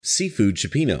Seafood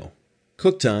Cioppino.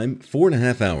 Cook time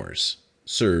 4.5 hours.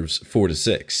 Serves 4 to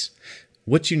 6.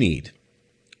 What you need: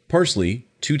 parsley,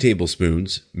 2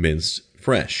 tablespoons, minced,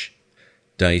 fresh.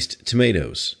 Diced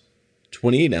tomatoes,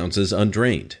 28 ounces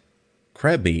undrained.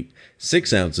 Crab meat,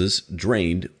 6 ounces,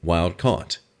 drained, wild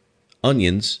caught.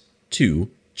 Onions, 2,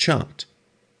 chopped.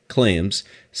 Clams,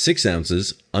 6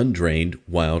 ounces, undrained,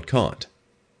 wild caught.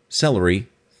 Celery,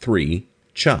 3,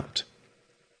 chopped.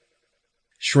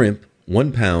 Shrimp,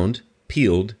 1 pound,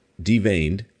 peeled,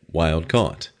 deveined, wild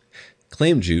caught.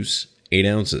 Clam juice, 8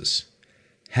 ounces.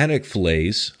 Haddock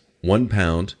fillets, 1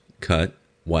 pound, cut,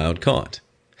 wild caught.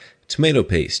 Tomato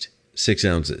paste, 6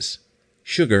 ounces.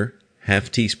 Sugar,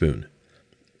 ½ teaspoon.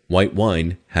 White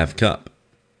wine, ½ cup.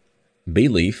 Bay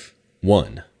leaf,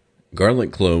 1.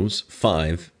 Garlic cloves,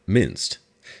 5, minced.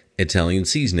 Italian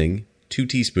seasoning, 2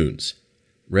 teaspoons.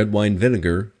 Red wine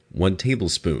vinegar, 1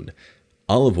 tablespoon.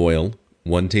 Olive oil,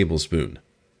 1 tablespoon.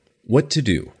 What to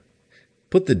do: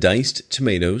 put the diced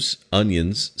tomatoes,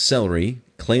 onions, celery,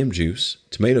 clam juice,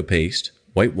 tomato paste,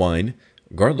 white wine,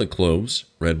 garlic cloves,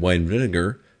 red wine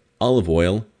vinegar, olive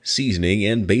oil, seasoning,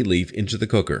 and bay leaf into the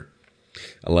cooker.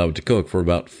 Allow it to cook for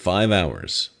about 5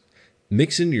 hours.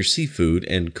 Mix in your seafood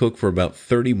and cook for about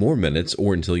 30 more minutes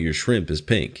or until your shrimp is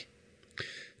pink.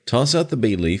 Toss out the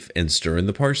bay leaf and stir in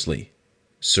the parsley.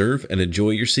 Serve and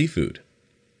enjoy your seafood.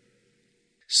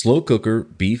 Slow cooker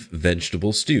beef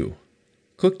vegetable stew.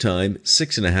 Cook time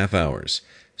 6.5 hours.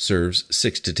 Serves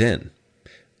 6 to 10.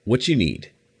 What you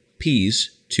need: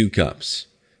 peas, 2 cups.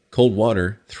 Cold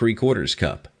water, 3/4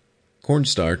 cup.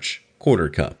 Cornstarch, 1/4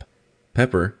 cup.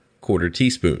 Pepper, 1/4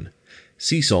 teaspoon.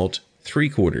 Sea salt,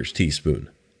 3/4 teaspoon.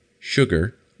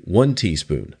 Sugar, 1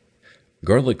 teaspoon.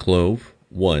 Garlic clove,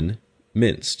 1,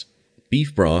 minced.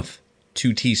 Beef broth,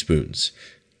 2 teaspoons.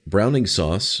 Browning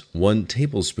sauce, 1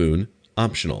 tablespoon,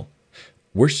 optional.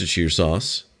 Worcestershire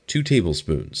sauce, 2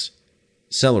 tablespoons.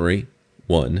 Celery,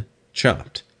 1,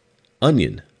 chopped.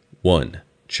 Onion, 1,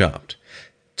 chopped.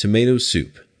 Tomato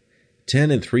soup, 10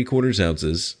 3/4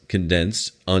 ounces,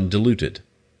 condensed, undiluted.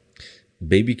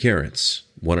 Baby carrots,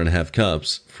 1½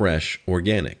 cups, fresh,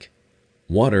 organic.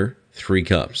 Water, 3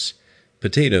 cups.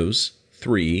 Potatoes,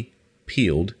 3,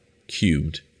 peeled,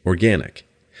 cubed, organic.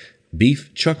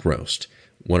 Beef chuck roast,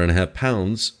 1½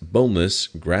 pounds, boneless,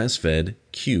 grass-fed,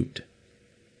 cubed.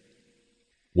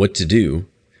 What to do: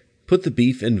 put the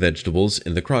beef and vegetables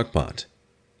in the crock pot.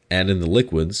 Add in the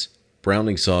liquids,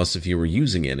 browning sauce if you were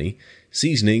using any,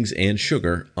 seasonings, and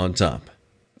sugar on top.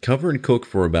 Cover and cook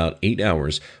for about 8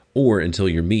 hours or until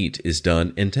your meat is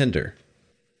done and tender.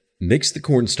 Mix the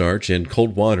cornstarch and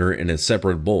cold water in a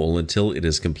separate bowl until it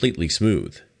is completely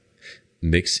smooth.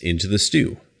 Mix into the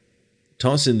stew.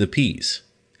 Toss in the peas.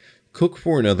 Cook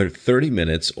for another 30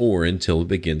 minutes or until it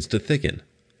begins to thicken.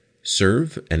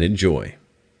 Serve and enjoy.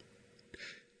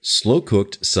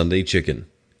 Slow-cooked Sunday chicken.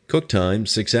 Cook time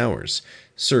 6 hours.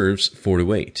 Serves 4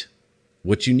 to 8.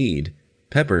 What you need: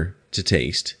 pepper to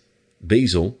taste.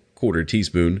 Basil, 1/4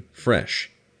 teaspoon, fresh.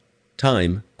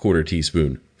 Thyme, 1/4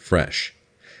 teaspoon, fresh.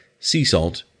 Sea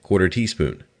salt, 1/4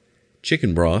 teaspoon.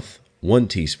 Chicken broth, 1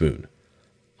 teaspoon.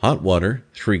 Hot water,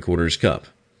 3/4 cup.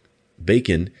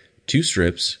 Bacon, 2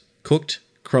 strips, cooked,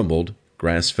 crumbled,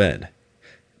 grass-fed.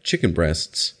 Chicken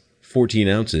breasts, 14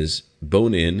 ounces,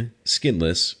 bone-in,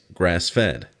 skinless,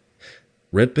 grass-fed.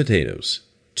 Red potatoes,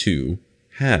 2,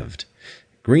 halved.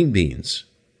 Green beans,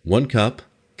 1 cup,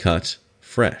 cut,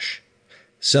 fresh.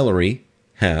 Celery,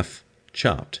 ½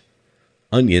 chopped.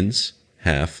 Onions,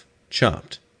 ½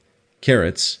 chopped.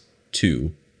 Carrots,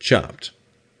 2, chopped.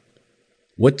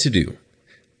 What to do: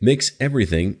 mix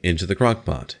everything into the crock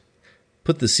pot.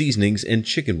 Put the seasonings and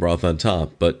chicken broth on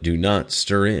top, but do not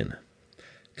stir in.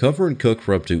 Cover and cook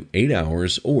for up to 8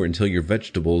 hours or until your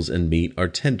vegetables and meat are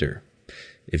tender.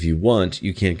 If you want,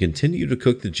 you can continue to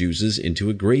cook the juices into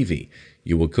a gravy.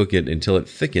 You will cook it until it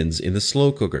thickens in the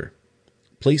slow cooker.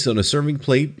 Place on a serving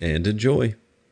plate and enjoy.